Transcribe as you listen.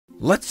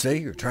Let's say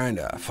you're trying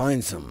to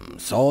find some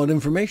solid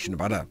information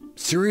about a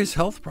serious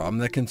health problem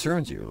that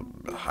concerns you,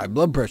 high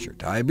blood pressure,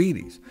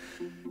 diabetes.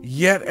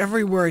 Yet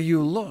everywhere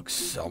you look,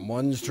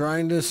 someone's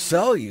trying to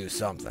sell you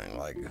something,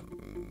 like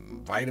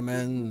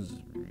vitamins,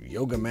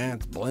 yoga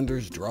mats,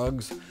 blenders,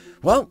 drugs.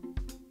 Well,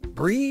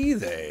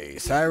 breathe a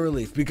sigh of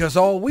relief, because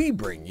all we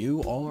bring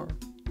you are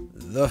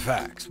the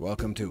facts.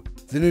 Welcome to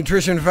the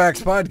Nutrition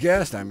Facts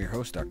Podcast. I'm your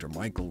host, Dr.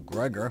 Michael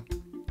Greger.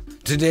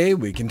 Today,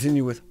 we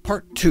continue with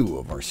part 2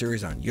 of our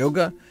series on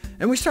yoga,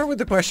 and we start with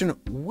the question,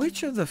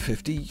 which of the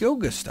 50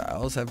 yoga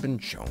styles have been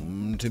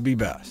shown to be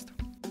best?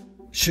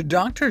 Should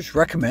doctors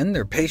recommend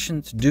their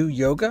patients do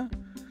yoga?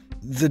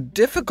 The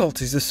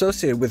difficulties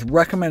associated with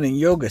recommending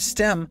yoga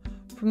stem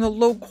from the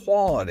low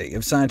quality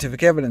of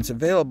scientific evidence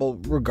available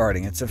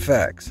regarding its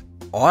effects.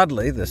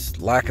 Oddly, this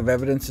lack of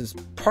evidence is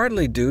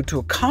partly due to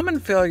a common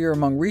failure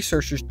among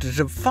researchers to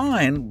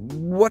define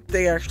what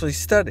they actually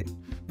study.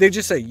 They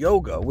just say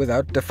yoga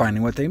without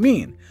defining what they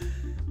mean.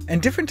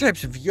 And different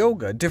types of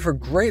yoga differ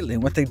greatly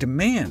in what they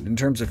demand in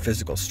terms of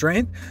physical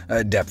strength,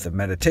 depth of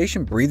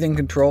meditation, breathing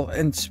control,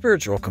 and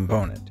spiritual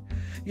component.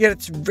 Yet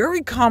it's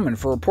very common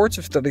for reports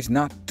of studies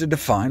not to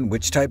define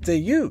which type they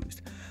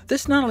used.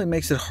 This not only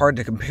makes it hard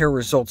to compare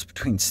results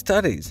between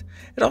studies,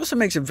 it also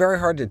makes it very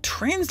hard to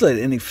translate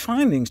any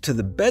findings to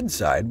the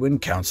bedside when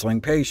counseling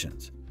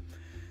patients.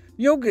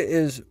 Yoga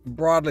is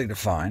broadly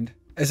defined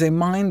as a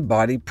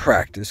mind-body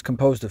practice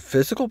composed of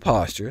physical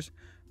postures,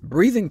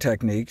 breathing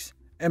techniques,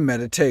 and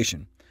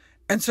meditation.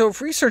 And so if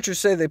researchers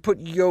say they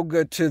put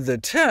yoga to the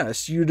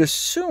test, you'd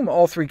assume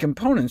all three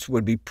components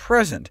would be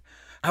present.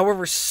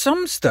 However,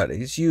 some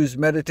studies use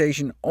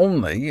meditation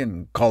only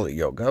and call it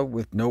yoga,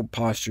 with no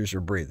postures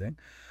or breathing.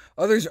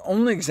 Others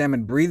only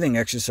examine breathing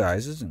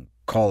exercises and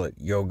call it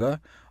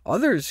yoga.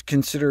 Others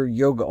consider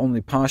yoga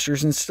only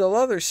postures, and still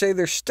others say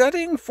they're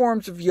studying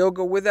forms of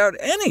yoga without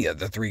any of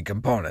the three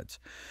components.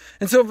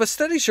 And so if a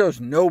study shows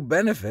no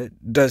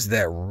benefit, does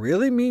that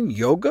really mean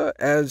yoga,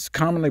 as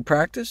commonly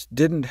practiced,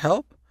 didn't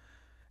help?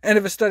 And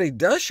if a study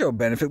does show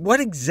benefit, what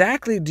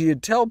exactly do you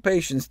tell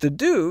patients to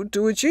do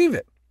to achieve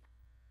it?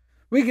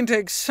 We can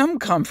take some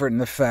comfort in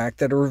the fact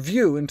that a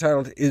review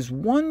entitled "Is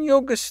One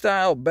Yoga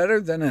Style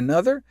Better Than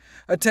Another?"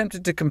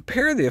 attempted to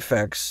compare the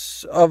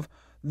effects of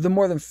the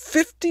more than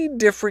 50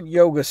 different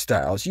yoga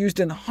styles used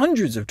in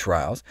hundreds of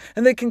trials,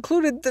 and they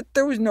concluded that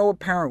there was no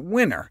apparent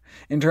winner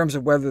in terms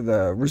of whether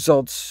the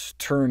results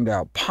turned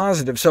out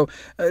positive, so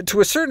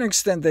to a certain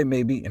extent they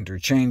may be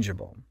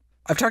interchangeable.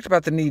 I've talked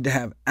about the need to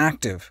have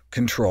active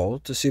control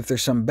to see if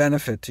there's some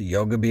benefit to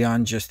yoga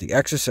beyond just the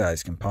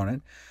exercise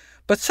component,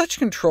 but such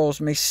controls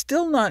may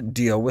still not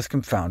deal with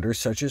confounders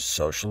such as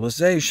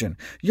socialization.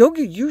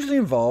 Yoga usually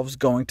involves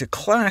going to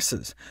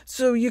classes,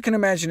 so you can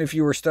imagine if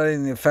you were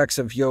studying the effects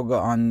of yoga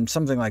on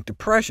something like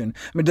depression.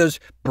 Does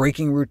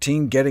breaking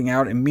routine, getting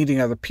out, and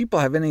meeting other people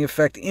have any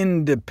effect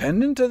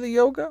independent of the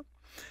yoga?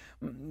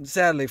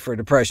 Sadly for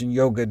depression,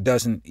 yoga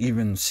doesn't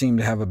even seem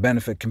to have a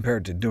benefit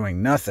compared to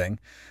doing nothing.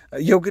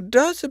 Yoga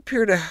does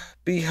appear to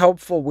be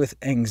helpful with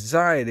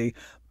anxiety,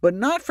 but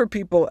not for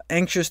people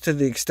anxious to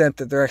the extent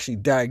that they're actually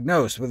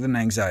diagnosed with an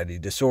anxiety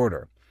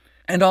disorder.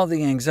 And all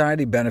the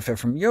anxiety benefit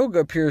from yoga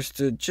appears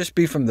to just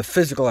be from the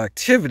physical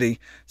activity,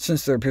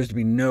 since there appears to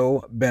be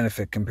no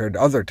benefit compared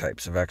to other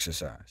types of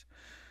exercise.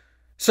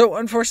 So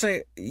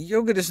unfortunately,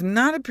 yoga does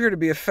not appear to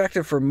be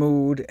effective for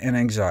mood and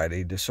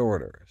anxiety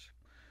disorders.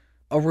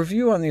 A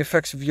review on the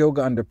effects of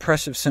yoga on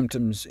depressive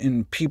symptoms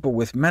in people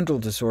with mental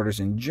disorders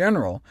in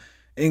general,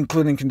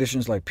 including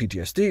conditions like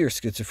PTSD or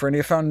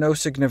schizophrenia, found no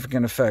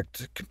significant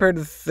effect compared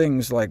to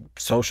things like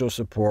social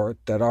support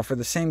that offer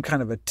the same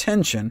kind of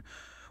attention,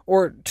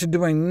 or to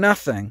doing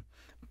nothing,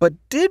 but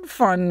did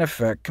find an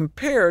effect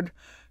compared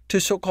to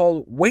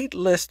so-called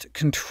waitlist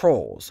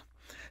controls.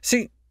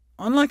 See,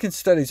 unlike in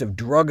studies of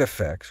drug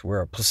effects, where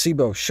a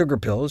placebo sugar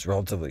pill is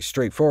relatively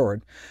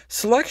straightforward,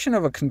 selection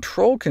of a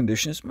control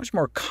condition is much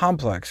more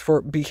complex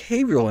for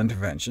behavioral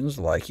interventions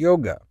like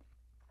yoga.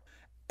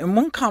 And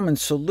one common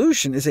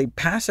solution is a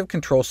passive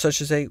control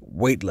such as a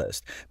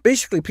waitlist.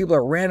 Basically, people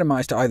are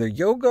randomized to either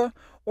yoga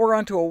or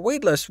onto a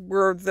waitlist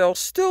where they'll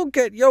still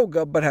get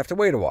yoga but have to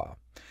wait a while.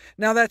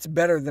 Now that's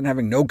better than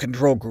having no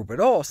control group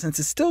at all, since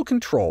it still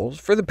controls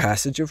for the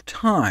passage of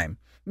time,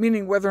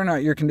 meaning whether or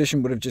not your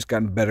condition would have just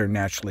gotten better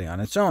naturally on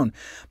its own,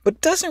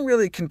 but doesn't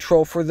really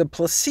control for the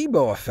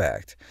placebo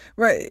effect.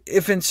 Right?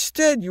 If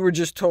instead you were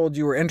just told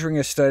you were entering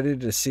a study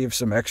to see if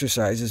some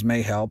exercises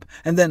may help,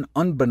 and then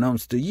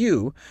unbeknownst to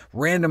you,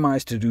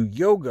 randomized to do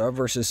yoga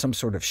versus some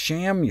sort of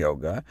sham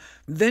yoga,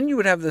 then you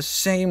would have the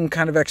same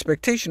kind of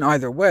expectation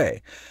either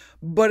way.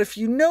 But if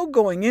you know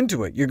going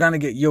into it you're going to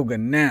get yoga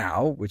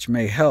now, which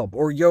may help,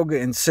 or yoga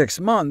in 6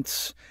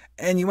 months,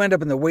 and you end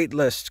up in the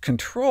waitlist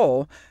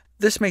control,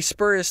 this may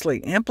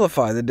spuriously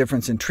amplify the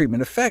difference in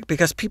treatment effect,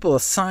 because people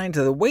assigned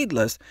to the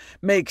waitlist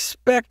may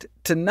expect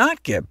to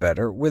not get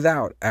better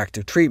without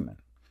active treatment.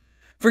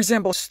 For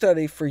example, a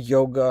study for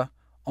yoga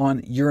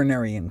on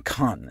urinary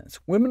incontinence.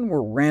 Women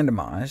were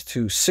randomized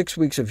to 6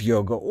 weeks of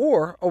yoga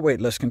or a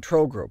waitlist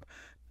control group.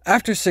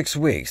 After 6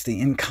 weeks,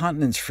 the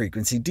incontinence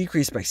frequency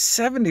decreased by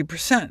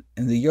 70%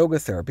 in the yoga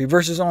therapy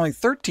versus only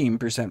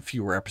 13%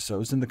 fewer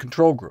episodes in the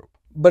control group.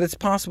 But it's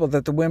possible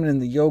that the women in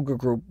the yoga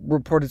group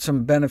reported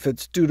some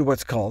benefits due to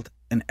what's called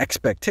an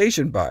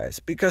expectation bias,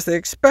 because they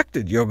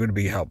expected yoga to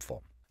be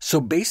helpful.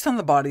 So based on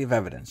the body of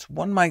evidence,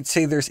 one might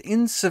say there's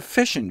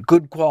insufficient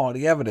good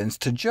quality evidence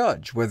to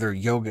judge whether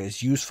yoga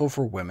is useful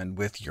for women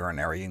with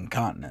urinary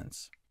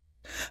incontinence.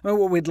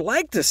 What we'd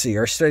like to see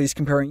are studies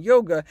comparing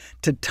yoga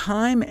to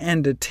time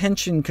and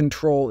attention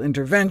control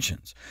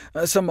interventions,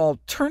 some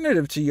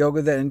alternative to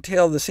yoga that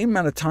entail the same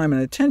amount of time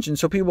and attention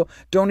so people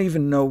don't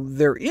even know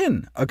they're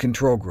in a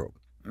control group.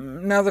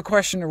 Now the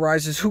question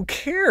arises, who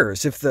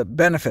cares if the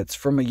benefits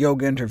from a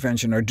yoga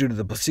intervention are due to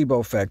the placebo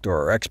effect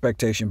or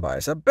expectation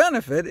bias? A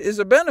benefit is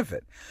a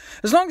benefit.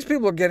 As long as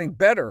people are getting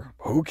better,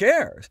 who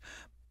cares?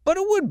 But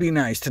it would be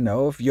nice to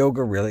know if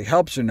yoga really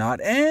helps or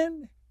not,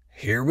 and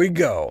here we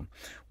go.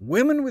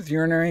 Women with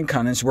urinary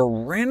incontinence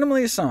were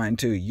randomly assigned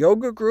to a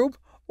yoga group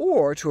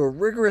or to a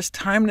rigorous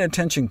time and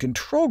attention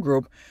control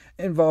group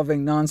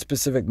involving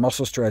nonspecific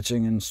muscle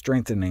stretching and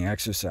strengthening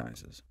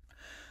exercises.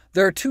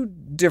 There are 2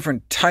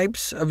 different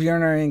types of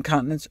urinary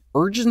incontinence: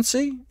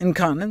 urgency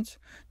incontinence,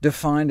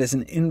 defined as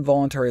an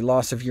involuntary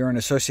loss of urine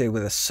associated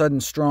with a sudden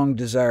strong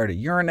desire to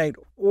urinate,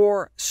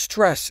 or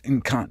stress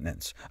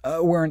incontinence,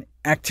 where an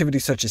activity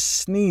such as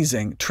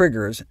sneezing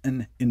triggers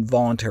an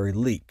involuntary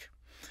leak.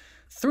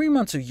 3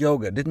 months of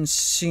yoga didn't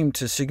seem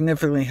to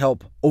significantly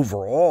help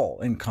overall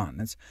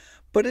incontinence,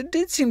 but it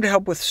did seem to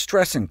help with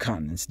stress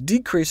incontinence,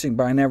 decreasing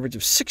by an average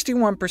of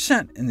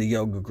 61% in the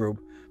yoga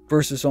group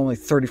versus only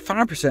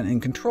 35%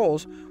 in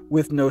controls,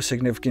 with no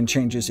significant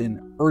changes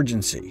in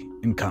urgency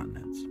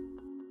incontinence.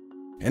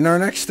 In our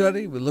next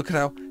study, we look at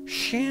how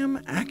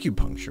sham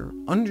acupuncture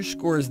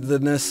underscores the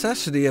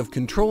necessity of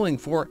controlling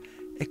for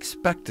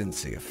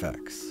expectancy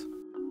effects.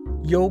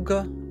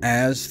 Yoga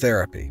as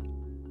therapy.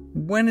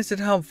 When is it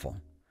helpful?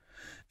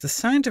 The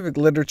scientific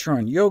literature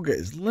on yoga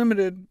is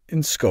limited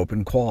in scope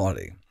and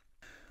quality.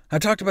 I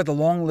talked about the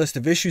long list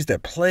of issues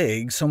that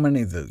plague so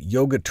many of the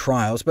yoga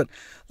trials, but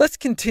let's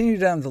continue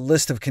down the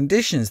list of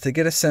conditions to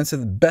get a sense of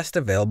the best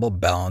available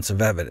balance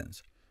of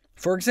evidence.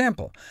 For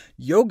example,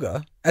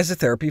 yoga as a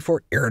therapy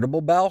for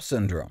irritable bowel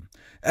syndrome.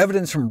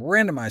 Evidence from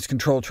randomized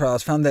controlled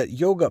trials found that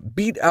yoga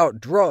beat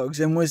out drugs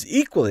and was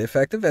equally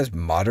effective as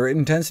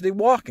moderate-intensity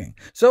walking,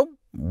 so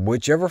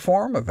whichever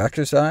form of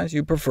exercise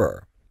you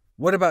prefer.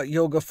 What about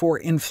yoga for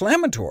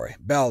inflammatory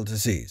bowel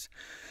disease?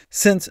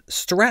 Since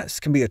stress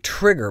can be a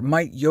trigger,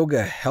 might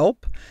yoga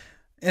help?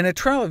 In a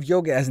trial of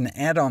yoga as an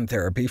add-on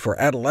therapy for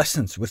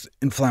adolescents with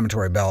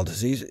inflammatory bowel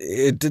disease,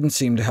 it didn't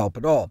seem to help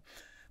at all.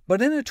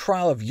 But in a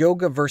trial of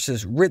yoga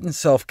versus written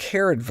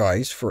self-care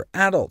advice for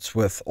adults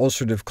with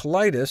ulcerative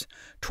colitis,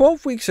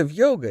 12 weeks of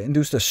yoga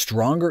induced a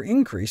stronger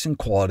increase in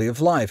quality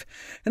of life,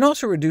 and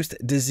also reduced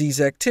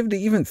disease activity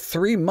even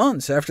 3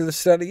 months after the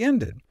study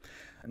ended.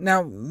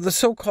 Now, the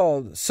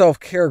so-called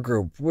self-care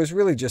group was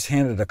really just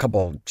handed a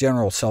couple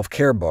general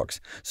self-care books,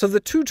 so the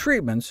 2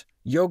 treatments,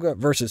 yoga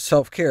versus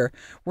self-care,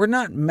 were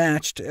not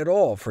matched at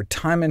all for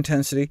time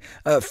intensity,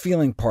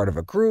 feeling part of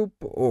a group,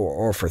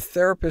 or for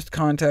therapist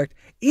contact,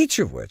 each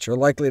of which are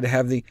likely to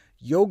have the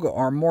yoga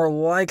arm more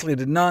likely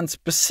to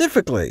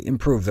non-specifically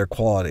improve their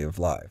quality of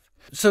life.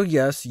 So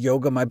yes,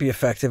 yoga might be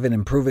effective in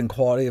improving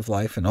quality of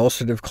life in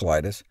ulcerative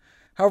colitis.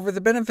 However,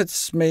 the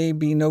benefits may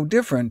be no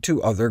different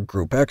to other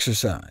group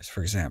exercise,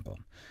 for example.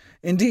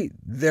 Indeed,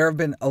 there have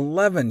been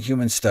 11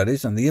 human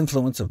studies on the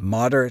influence of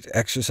moderate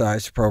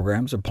exercise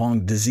programs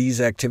upon disease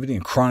activity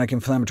in chronic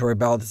inflammatory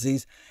bowel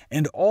disease,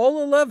 and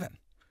all 11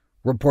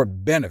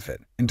 report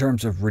benefit in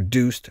terms of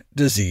reduced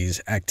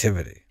disease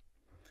activity.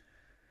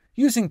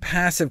 Using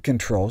passive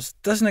controls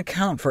doesn't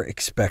account for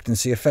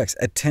expectancy effects,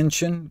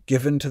 attention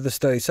given to the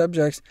study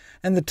subjects,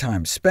 and the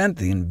time spent,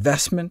 the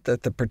investment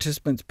that the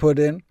participants put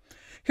in.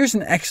 Here's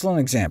an excellent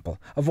example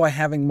of why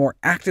having more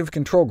active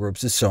control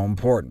groups is so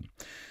important.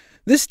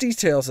 This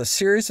details a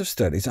series of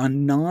studies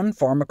on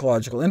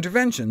non-pharmacological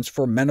interventions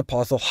for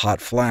menopausal hot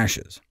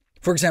flashes.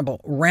 For example,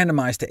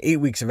 randomized to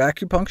 8 weeks of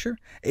acupuncture,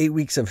 8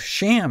 weeks of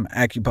sham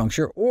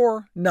acupuncture,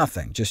 or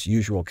nothing, just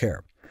usual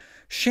care.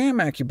 Sham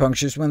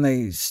acupuncture is when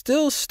they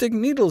still stick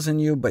needles in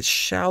you, but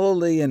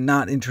shallowly and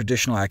not in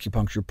traditional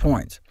acupuncture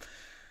points.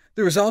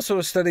 There was also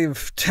a study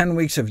of 10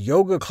 weeks of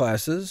yoga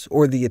classes,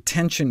 or the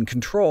attention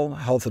control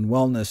health and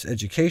wellness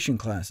education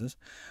classes,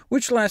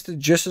 which lasted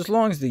just as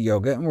long as the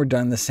yoga and were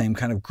done in the same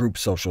kind of group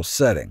social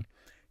setting.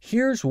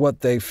 Here's what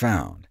they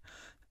found.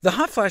 The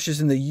hot flashes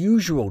in the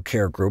usual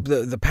care group,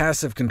 the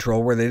passive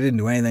control where they didn't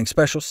do anything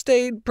special,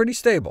 stayed pretty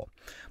stable.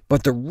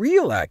 But the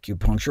real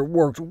acupuncture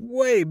worked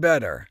way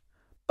better.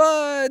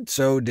 But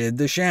so did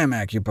the sham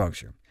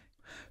acupuncture.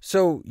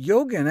 So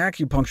yoga and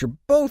acupuncture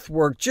both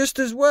work just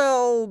as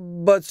well,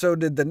 but so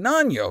did the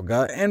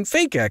non-yoga and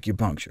fake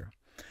acupuncture.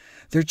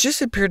 There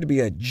just appeared to be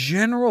a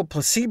general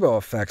placebo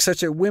effect,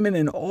 such that women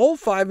in all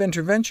 5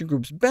 intervention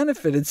groups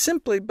benefited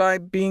simply by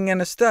being in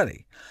a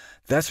study.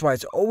 That's why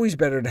it's always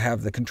better to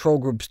have the control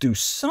groups do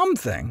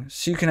something,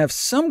 so you can have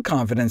some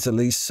confidence at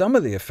least some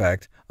of the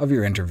effect of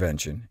your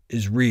intervention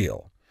is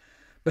real.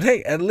 But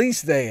hey, at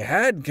least they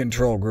had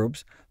control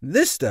groups.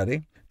 This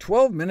study,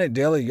 12-minute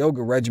daily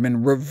yoga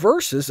regimen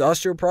reverses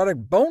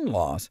osteoporotic bone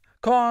loss,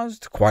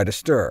 caused quite a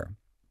stir.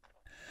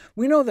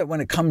 We know that when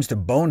it comes to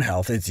bone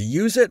health, it's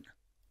use it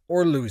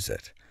or lose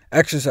it.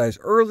 Exercise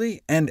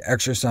early and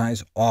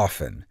exercise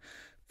often.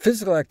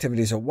 Physical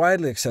activity is a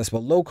widely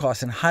accessible,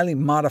 low-cost, and highly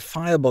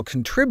modifiable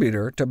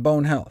contributor to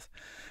bone health.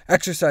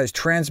 Exercise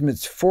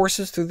transmits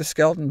forces through the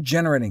skeleton,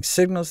 generating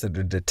signals that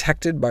are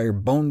detected by your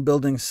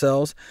bone-building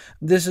cells.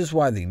 This is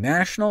why the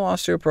National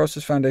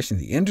Osteoporosis Foundation,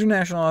 the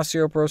International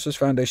Osteoporosis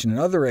Foundation, and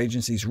other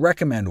agencies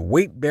recommend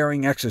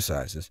weight-bearing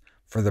exercises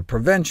for the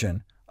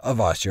prevention of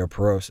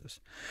osteoporosis.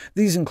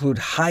 These include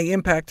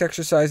high-impact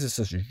exercises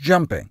such as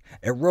jumping,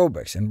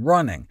 aerobics, and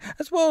running,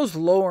 as well as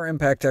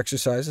lower-impact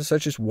exercises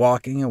such as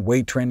walking and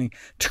weight training,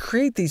 to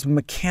create these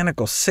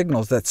mechanical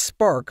signals that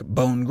spark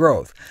bone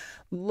growth.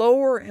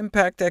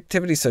 Lower-impact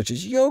activities such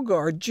as yoga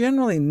are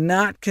generally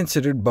not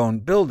considered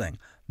bone-building.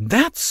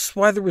 That's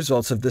why the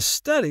results of this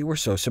study were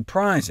so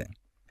surprising.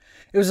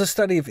 It was a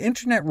study of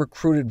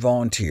internet-recruited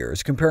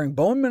volunteers comparing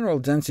bone mineral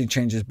density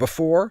changes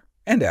before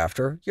and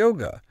after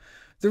yoga.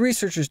 The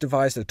researchers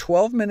devised a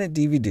 12-minute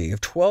DVD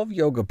of 12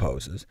 yoga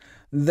poses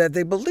that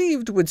they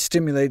believed would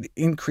stimulate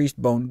increased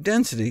bone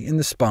density in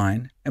the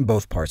spine and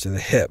both parts of the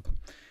hip.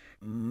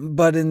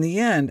 But in the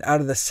end, out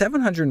of the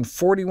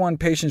 741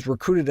 patients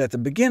recruited at the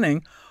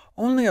beginning,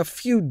 only a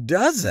few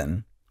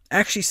dozen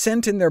actually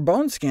sent in their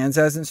bone scans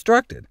as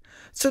instructed.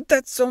 So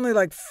that's only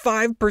like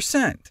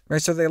 5%,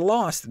 right? So they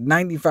lost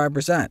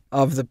 95%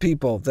 of the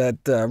people that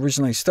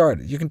originally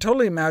started. You can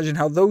totally imagine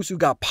how those who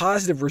got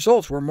positive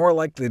results were more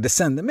likely to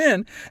send them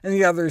in, and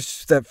the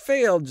others that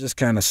failed just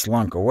kind of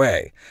slunk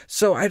away.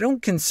 So I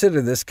don't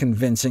consider this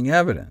convincing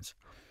evidence.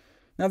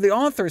 Now, the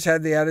authors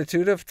had the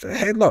attitude of,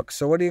 hey, look,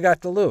 so what do you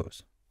got to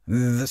lose?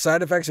 The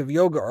side effects of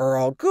yoga are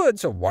all good,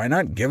 so why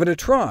not give it a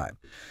try?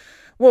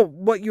 Well,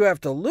 what you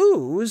have to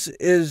lose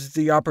is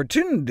the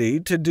opportunity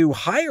to do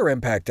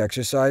higher-impact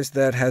exercise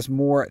that has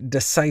more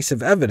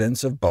decisive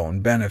evidence of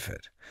bone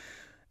benefit.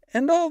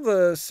 And all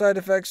the side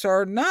effects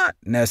are not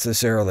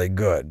necessarily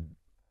good.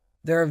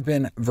 There have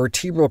been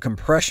vertebral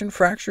compression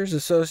fractures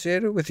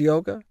associated with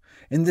yoga.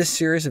 In this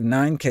series of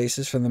 9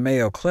 cases from the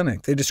Mayo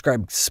Clinic, they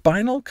described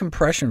spinal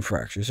compression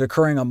fractures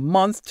occurring a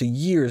month to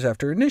years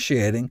after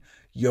initiating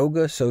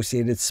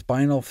yoga-associated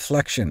spinal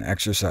flexion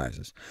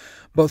exercises.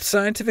 Both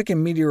scientific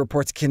and media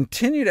reports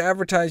continue to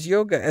advertise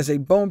yoga as a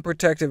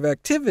bone-protective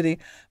activity,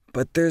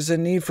 but there's a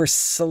need for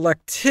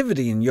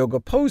selectivity in yoga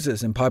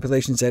poses in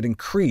populations at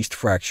increased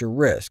fracture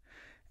risk.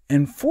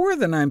 And 4 of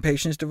the 9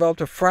 patients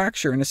developed a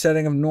fracture in a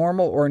setting of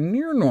normal or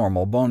near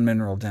normal bone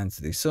mineral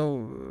density, so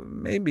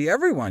maybe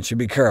everyone should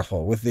be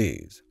careful with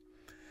these.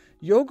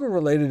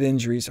 Yoga-related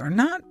injuries are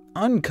not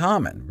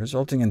uncommon,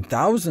 resulting in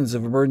thousands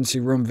of emergency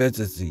room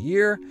visits a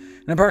year,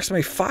 and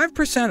approximately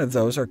 5% of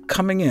those are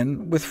coming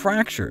in with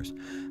fractures.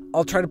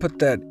 I'll try to put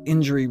that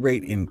injury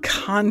rate in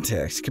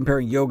context,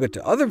 comparing yoga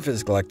to other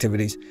physical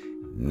activities,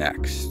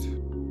 next.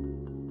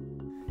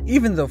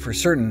 Even though for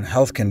certain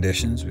health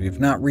conditions we've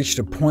not reached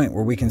a point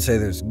where we can say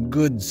there's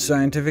good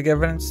scientific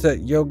evidence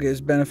that yoga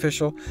is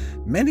beneficial,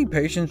 many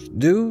patients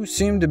do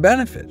seem to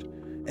benefit.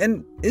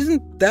 And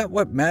isn't that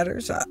what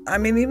matters? I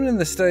mean, even in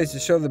the studies that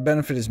show the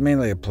benefit is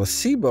mainly a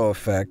placebo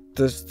effect,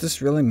 does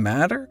this really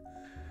matter?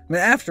 I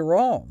mean, after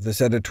all,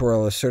 this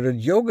editorial asserted,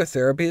 yoga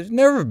therapy has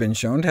never been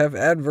shown to have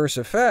adverse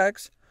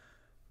effects,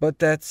 but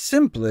that's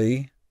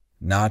simply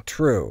not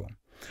true.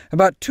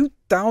 About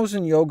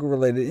 2,000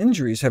 yoga-related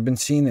injuries have been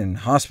seen in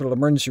hospital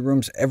emergency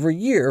rooms every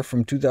year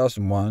from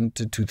 2001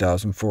 to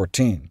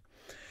 2014.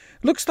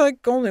 Looks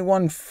like only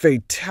 1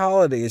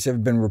 fatality has ever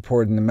been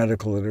reported in the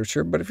medical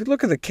literature, but if you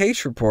look at the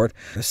case report,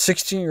 a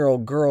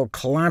 16-year-old girl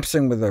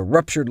collapsing with a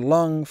ruptured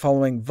lung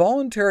following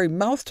voluntary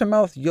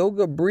mouth-to-mouth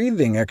yoga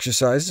breathing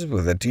exercises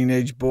with a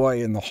teenage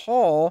boy in the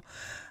hall,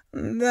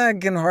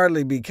 that can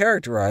hardly be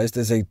characterized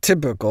as a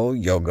typical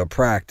yoga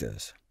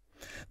practice.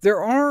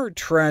 There are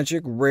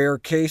tragic, rare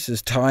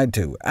cases tied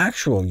to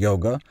actual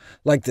yoga,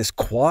 like this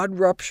quad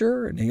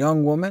rupture in a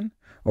young woman,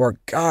 or,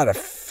 a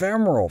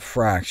femoral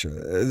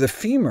fracture. The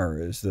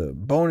femur is the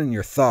bone in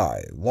your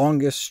thigh,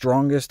 longest,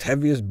 strongest,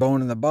 heaviest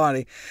bone in the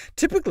body.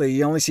 Typically,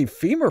 you only see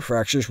femur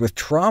fractures with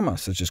trauma,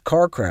 such as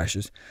car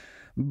crashes.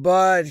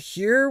 But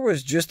here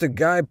was just a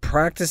guy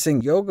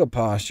practicing yoga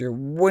posture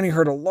when he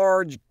heard a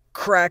large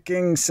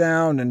cracking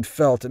sound and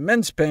felt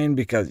immense pain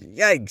because,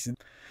 yikes!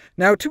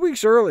 Now, 2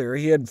 weeks earlier,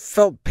 he had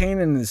felt pain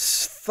in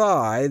his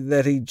thigh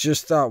that he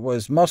just thought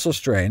was muscle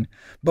strain,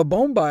 but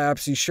bone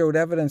biopsy showed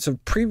evidence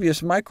of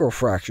previous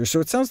microfracture,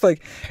 so it sounds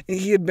like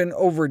he had been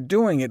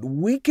overdoing it,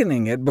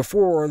 weakening it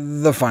before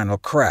the final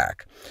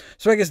crack.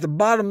 So I guess the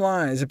bottom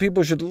line is that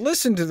people should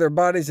listen to their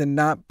bodies and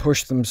not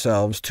push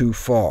themselves too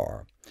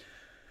far.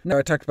 Now,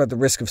 I talked about the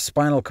risk of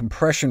spinal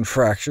compression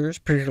fractures,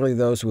 particularly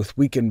those with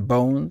weakened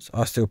bones,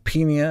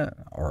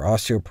 osteopenia, or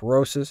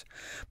osteoporosis.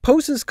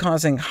 Poses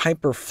causing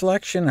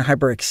hyperflexion and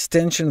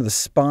hyperextension of the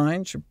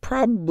spine should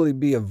probably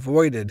be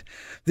avoided.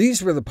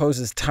 These were the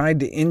poses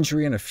tied to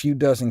injury in a few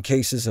dozen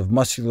cases of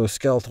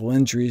musculoskeletal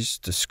injuries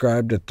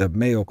described at the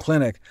Mayo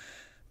Clinic.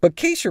 But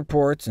case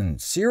reports and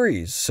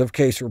series of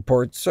case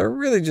reports are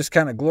really just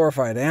kind of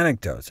glorified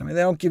anecdotes. They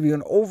don't give you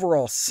an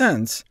overall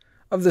sense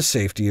of the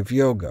safety of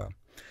yoga.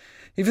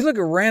 If you look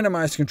at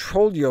randomized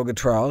controlled yoga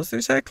trials,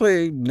 there's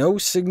actually no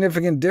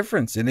significant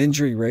difference in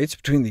injury rates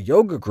between the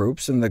yoga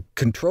groups and the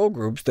control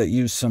groups that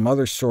use some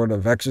other sort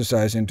of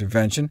exercise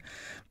intervention.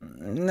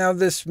 Now,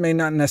 this may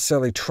not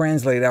necessarily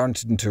translate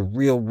out into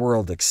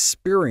real-world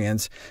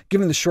experience,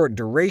 given the short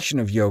duration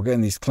of yoga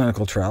in these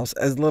clinical trials,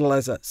 as little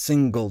as a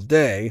single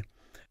day,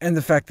 and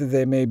the fact that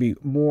they may be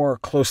more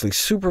closely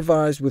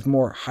supervised with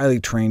more highly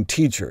trained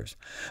teachers.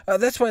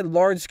 That's why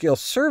large-scale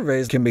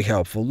surveys can be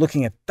helpful,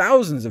 looking at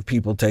thousands of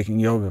people taking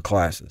yoga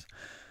classes.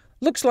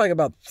 Looks like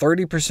about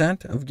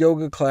 30% of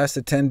yoga class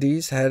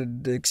attendees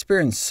had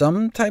experienced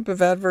some type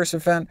of adverse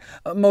event,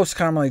 most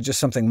commonly just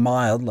something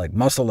mild like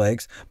muscle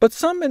aches, but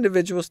some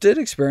individuals did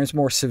experience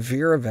more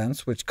severe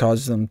events which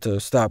caused them to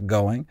stop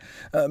going.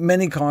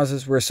 Many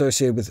causes were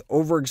associated with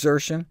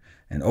overexertion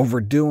and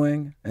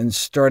overdoing, and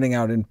starting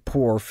out in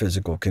poor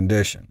physical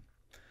condition.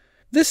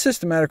 This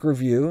systematic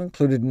review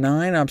included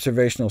 9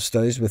 observational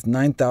studies with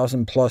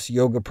 9,000-plus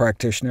yoga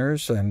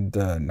practitioners and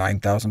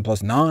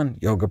 9,000-plus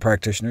non-yoga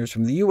practitioners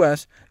from the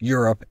U.S.,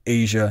 Europe,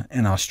 Asia,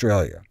 and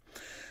Australia.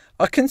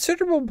 A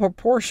considerable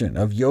proportion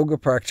of yoga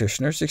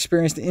practitioners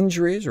experienced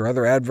injuries or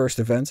other adverse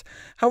events.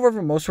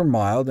 However, most were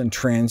mild and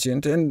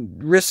transient,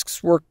 and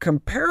risks were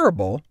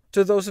comparable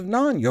to those of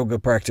non-yoga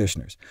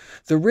practitioners.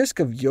 The risk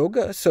of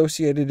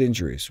yoga-associated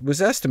injuries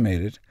was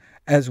estimated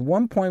as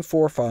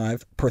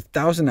 1.45 per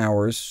 1,000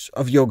 hours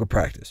of yoga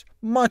practice,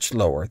 much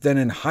lower than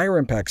in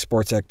higher-impact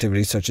sports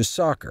activities such as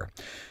soccer.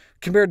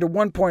 Compared to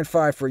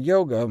 1.5 for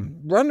yoga,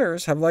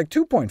 runners have like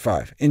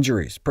 2.5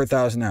 injuries per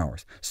 1,000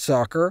 hours.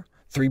 Soccer,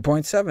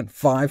 3.7,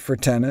 5 for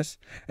tennis.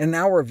 An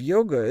hour of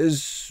yoga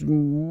is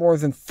more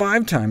than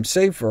 5 times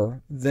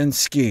safer than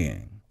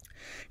skiing.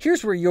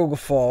 Here's where yoga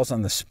falls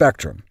on the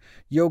spectrum.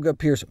 Yoga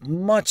appears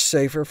much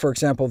safer, for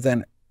example,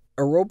 than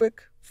aerobic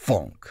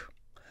funk.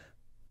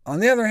 On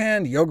the other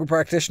hand, yoga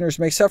practitioners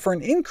may suffer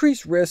an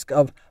increased risk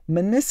of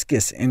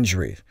meniscus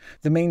injury,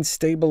 the main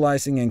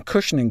stabilizing and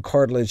cushioning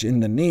cartilage in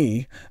the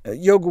knee.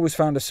 Yoga was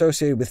found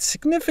associated with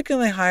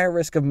significantly higher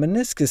risk of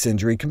meniscus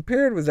injury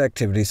compared with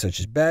activities such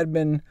as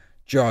badminton,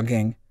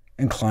 jogging,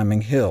 and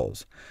climbing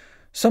hills.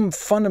 Some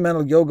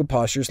fundamental yoga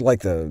postures, like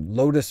the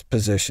lotus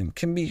position,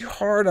 can be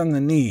hard on the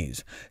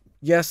knees.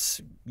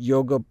 Yes,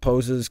 yoga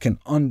poses can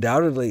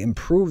undoubtedly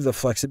improve the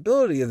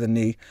flexibility of the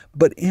knee,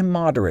 but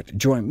immoderate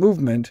joint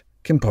movement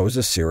can pose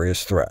a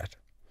serious threat.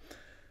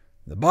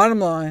 The bottom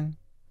line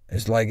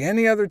is, like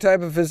any other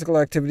type of physical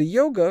activity,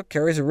 yoga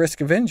carries a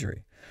risk of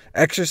injury.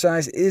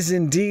 Exercise is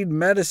indeed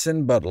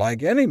medicine, but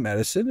like any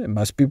medicine, it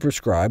must be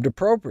prescribed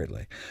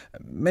appropriately.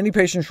 Many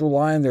patients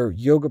rely on their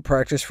yoga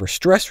practice for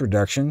stress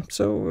reduction,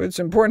 so it's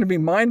important to be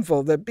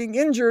mindful that being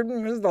injured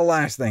is the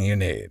last thing you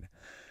need.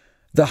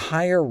 The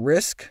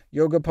higher-risk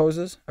yoga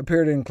poses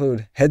appear to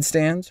include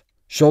headstands,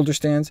 shoulder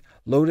stands,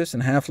 lotus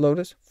and half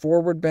lotus,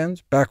 forward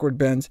bends, backward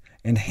bends,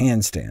 and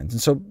handstands. And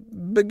so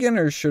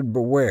beginners should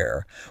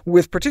beware,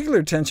 with particular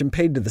attention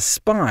paid to the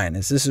spine,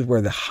 as this is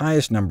where the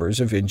highest numbers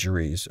of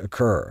injuries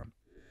occur.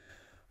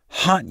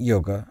 Hot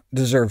yoga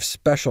deserves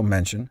special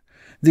mention.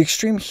 The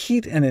extreme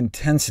heat and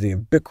intensity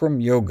of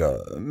Bikram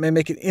yoga may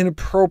make it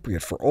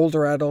inappropriate for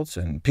older adults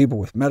and people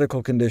with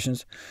medical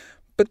conditions,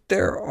 but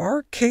there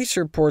are case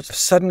reports of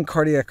sudden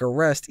cardiac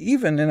arrest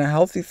even in a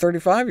healthy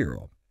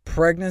 35-year-old.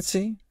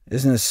 Pregnancy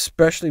is an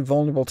especially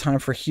vulnerable time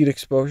for heat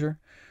exposure,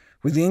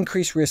 with the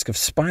increased risk of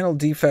spinal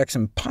defects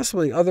and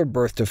possibly other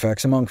birth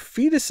defects among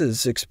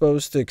fetuses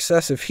exposed to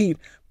excessive heat.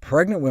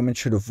 Pregnant women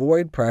should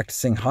avoid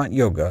practicing hot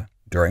yoga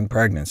during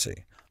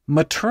pregnancy.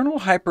 Maternal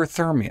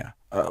hyperthermia,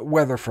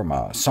 whether from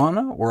a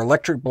sauna or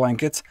electric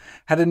blankets,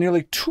 had a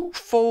nearly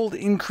 2-fold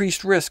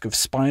increased risk of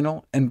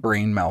spinal and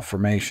brain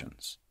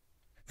malformations.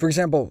 For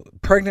example,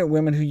 pregnant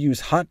women who use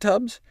hot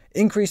tubs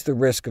increase the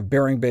risk of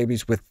bearing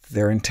babies with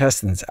their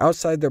intestines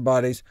outside their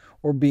bodies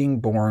or being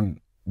born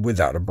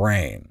without a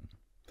brain.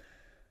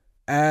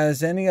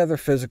 As any other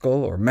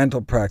physical or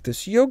mental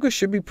practice, yoga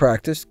should be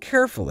practiced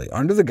carefully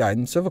under the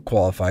guidance of a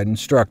qualified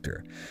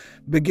instructor.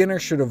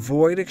 Beginners should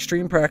avoid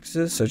extreme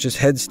practices such as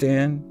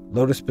headstand,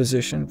 lotus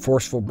position,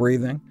 forceful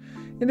breathing.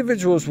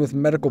 Individuals with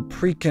medical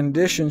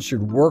preconditions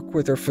should work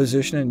with their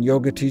physician and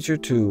yoga teacher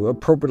to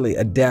appropriately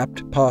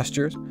adapt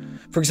postures.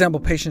 For example,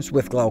 patients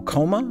with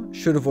glaucoma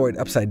should avoid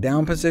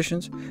upside-down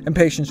positions, and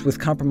patients with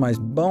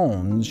compromised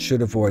bones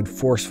should avoid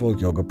forceful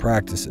yoga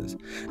practices.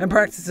 And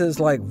practices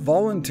like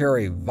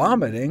voluntary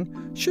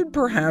vomiting should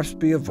perhaps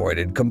be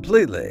avoided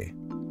completely.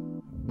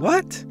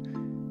 What?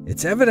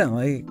 It's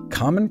evidently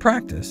common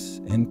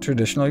practice in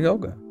traditional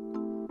yoga.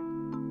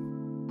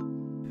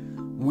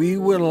 We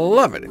would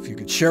love it if you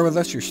could share with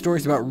us your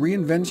stories about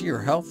reinventing your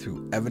health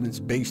through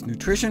evidence-based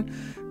nutrition.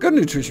 Go to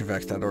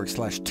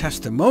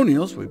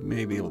NutritionFacts.org/testimonials. We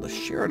may be able to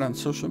share it on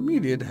social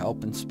media to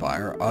help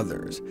inspire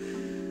others.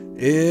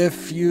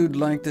 If you'd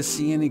like to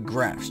see any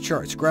graphs,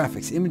 charts,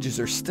 graphics, images,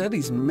 or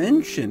studies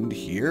mentioned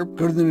here,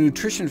 go to the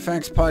Nutrition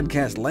Facts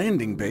Podcast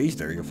landing page.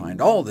 There you'll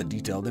find all the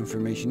detailed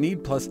information you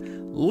need, plus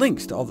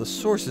links to all the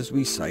sources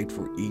we cite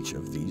for each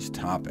of these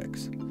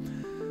topics.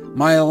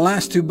 My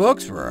last two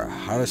books were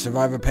How to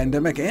Survive a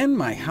Pandemic and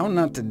my How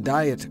Not to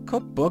Diet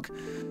cookbook.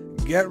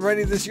 Get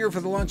ready this year for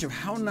the launch of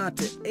How Not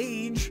to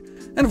Age.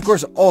 And of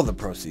course, all the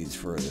proceeds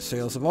for the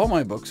sales of all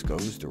my books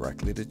goes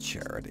directly to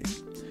charity.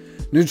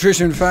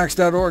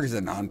 NutritionFacts.org is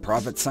a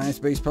non-profit,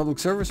 science-based public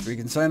service where you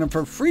can sign up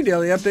for free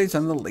daily updates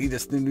on the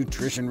latest in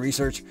nutrition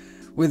research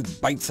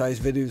with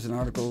bite-sized videos and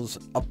articles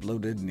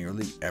uploaded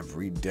nearly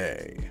every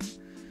day.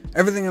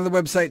 Everything on the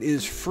website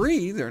is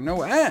free. There are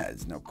no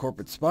ads, no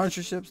corporate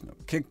sponsorships, no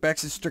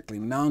kickbacks. It's strictly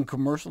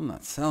non-commercial,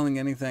 not selling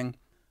anything.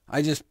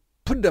 I just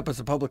put it up as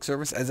a public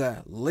service, as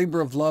a labor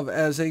of love,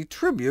 as a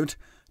tribute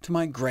to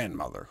my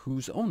grandmother,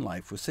 whose own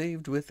life was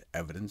saved with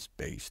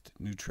evidence-based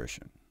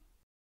nutrition.